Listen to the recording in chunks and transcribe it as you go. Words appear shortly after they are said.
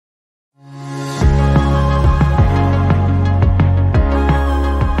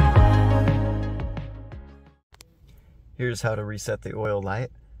Here's how to reset the oil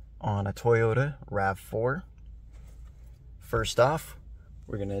light on a Toyota RAV4. First off,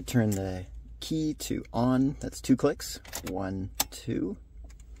 we're going to turn the key to on. That's 2 clicks. 1, 2.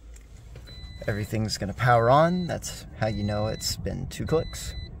 Everything's going to power on. That's how you know it's been 2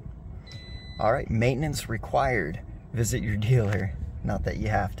 clicks. Alright, maintenance required. Visit your dealer. Not that you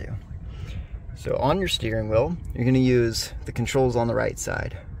have to. So on your steering wheel, you're going to use the controls on the right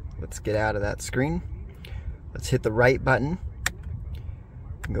side. Let's get out of that screen. Let's hit the right button.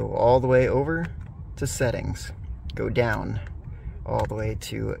 Go all the way over to settings. Go down all the way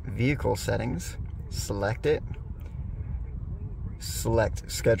to vehicle settings. Select it.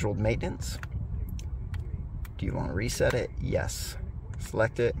 Select scheduled maintenance. Do you want to reset it? Yes.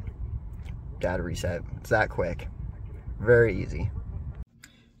 Select it. Gotta reset. It's that quick. Very easy.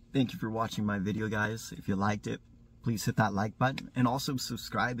 Thank you for watching my video, guys. If you liked it, please hit that like button and also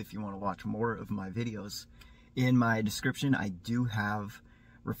subscribe if you want to watch more of my videos. In my description, I do have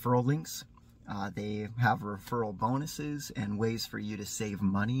referral links. They have referral bonuses and ways for you to save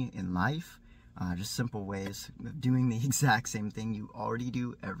money in life. Just simple ways of doing the exact same thing you already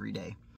do every day.